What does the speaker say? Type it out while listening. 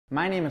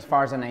My name is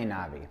Farzon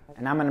Nahvi,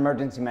 and I'm an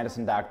emergency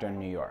medicine doctor in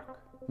New York.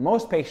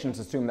 Most patients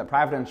assume that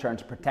private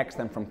insurance protects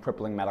them from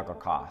crippling medical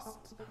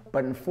costs,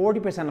 but in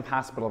 40% of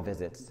hospital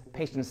visits,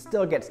 patients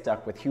still get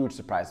stuck with huge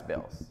surprise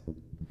bills.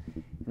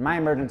 In my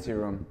emergency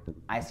room,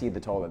 I see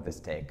the toll that this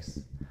takes.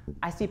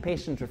 I see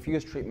patients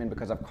refuse treatment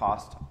because of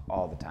cost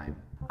all the time.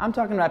 I'm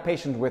talking about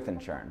patients with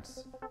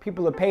insurance,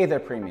 people who pay their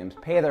premiums,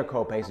 pay their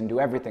copays, and do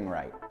everything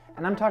right.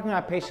 And I'm talking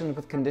about patients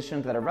with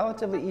conditions that are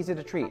relatively easy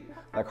to treat,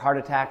 like heart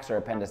attacks or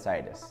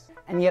appendicitis.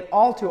 And yet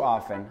all too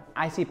often,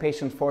 I see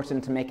patients forced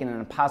into making an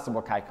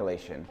impossible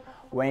calculation,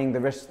 weighing the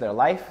risks of their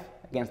life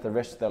against the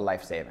risks of their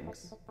life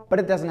savings. But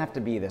it doesn't have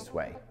to be this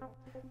way.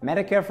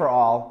 Medicare for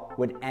All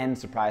would end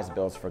surprise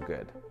bills for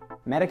good.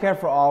 Medicare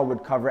for All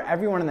would cover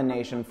everyone in the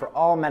nation for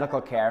all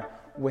medical care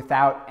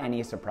without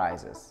any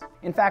surprises.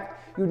 In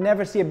fact, you'd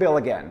never see a bill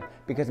again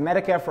because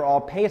Medicare for All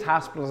pays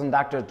hospitals and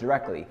doctors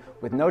directly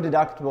with no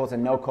deductibles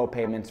and no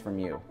co-payments from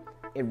you.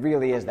 It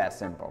really is that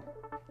simple.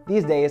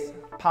 These days,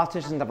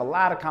 politicians have a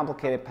lot of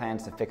complicated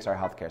plans to fix our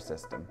healthcare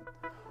system.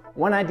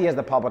 One idea is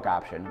the public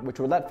option, which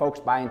would let folks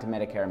buy into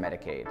Medicare and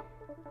Medicaid.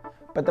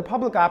 But the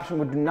public option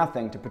would do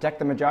nothing to protect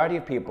the majority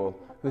of people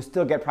who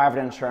still get private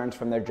insurance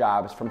from their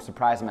jobs from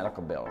surprise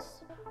medical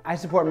bills. I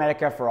support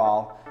Medicare for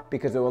All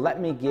because it will let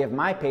me give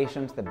my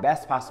patients the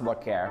best possible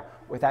care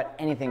without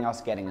anything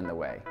else getting in the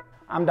way.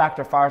 I'm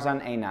Dr.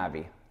 Farzon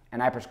Nahvi,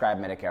 and I prescribe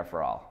Medicare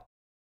for All.